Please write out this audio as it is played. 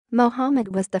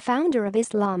Muhammad was the founder of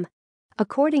Islam.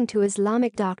 According to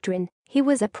Islamic doctrine, he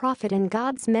was a prophet and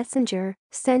God's messenger,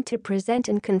 sent to present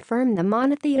and confirm the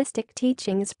monotheistic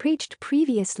teachings preached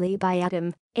previously by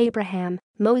Adam, Abraham,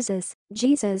 Moses,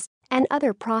 Jesus, and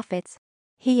other prophets.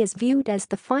 He is viewed as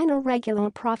the final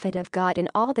regular prophet of God in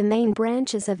all the main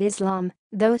branches of Islam,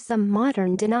 though some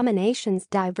modern denominations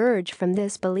diverge from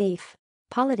this belief.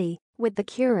 Polity, with the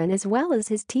Quran as well as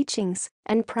his teachings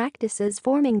and practices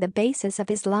forming the basis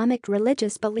of Islamic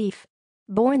religious belief.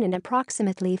 Born in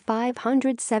approximately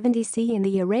 570 CE in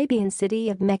the Arabian city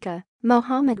of Mecca,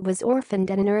 Muhammad was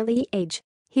orphaned at an early age.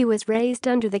 He was raised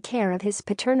under the care of his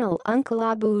paternal uncle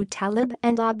Abu Talib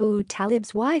and Abu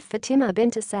Talib's wife Fatima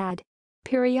bint Asad.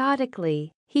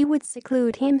 Periodically, he would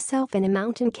seclude himself in a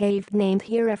mountain cave named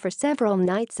Hira for several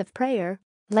nights of prayer.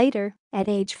 Later, at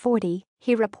age 40,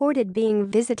 he reported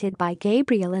being visited by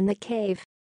Gabriel in the cave,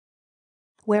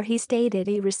 where he stated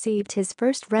he received his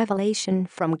first revelation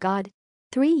from God.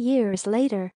 3 years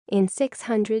later, in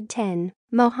 610,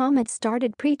 Muhammad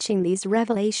started preaching these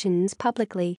revelations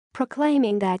publicly,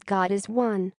 proclaiming that God is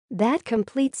one, that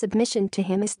complete submission to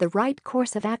him is the right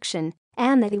course of action,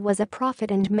 and that he was a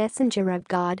prophet and messenger of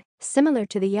God, similar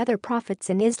to the other prophets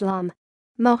in Islam.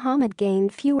 Muhammad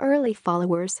gained few early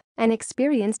followers and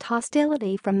experienced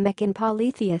hostility from Meccan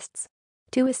polytheists.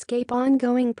 To escape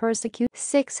ongoing persecution,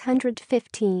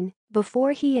 615,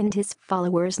 before he and his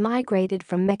followers migrated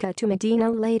from Mecca to Medina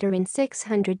later in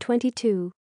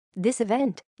 622. This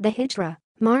event, the Hijra,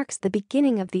 marks the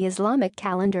beginning of the Islamic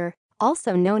calendar,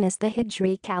 also known as the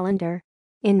Hijri calendar.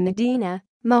 In Medina,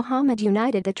 Muhammad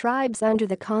united the tribes under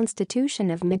the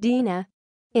Constitution of Medina.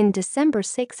 In December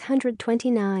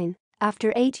 629,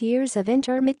 after 8 years of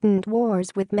intermittent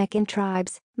wars with Meccan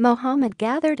tribes, Muhammad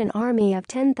gathered an army of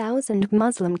 10,000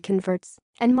 Muslim converts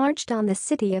and marched on the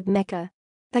city of Mecca.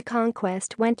 The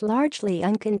conquest went largely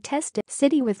uncontested,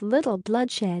 city with little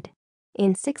bloodshed.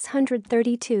 In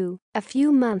 632, a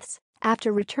few months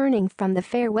after returning from the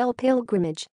farewell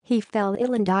pilgrimage, he fell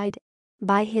ill and died.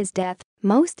 By his death,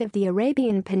 most of the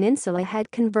Arabian Peninsula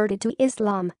had converted to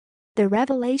Islam. The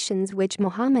revelations which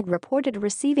Muhammad reported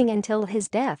receiving until his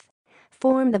death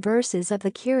form the verses of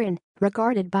the Quran,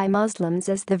 regarded by Muslims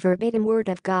as the verbatim word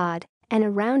of God, and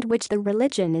around which the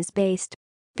religion is based.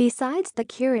 Besides the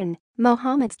Quran,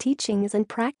 Muhammad's teachings and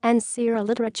seerah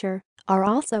literature are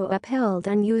also upheld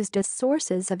and used as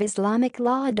sources of Islamic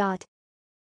law.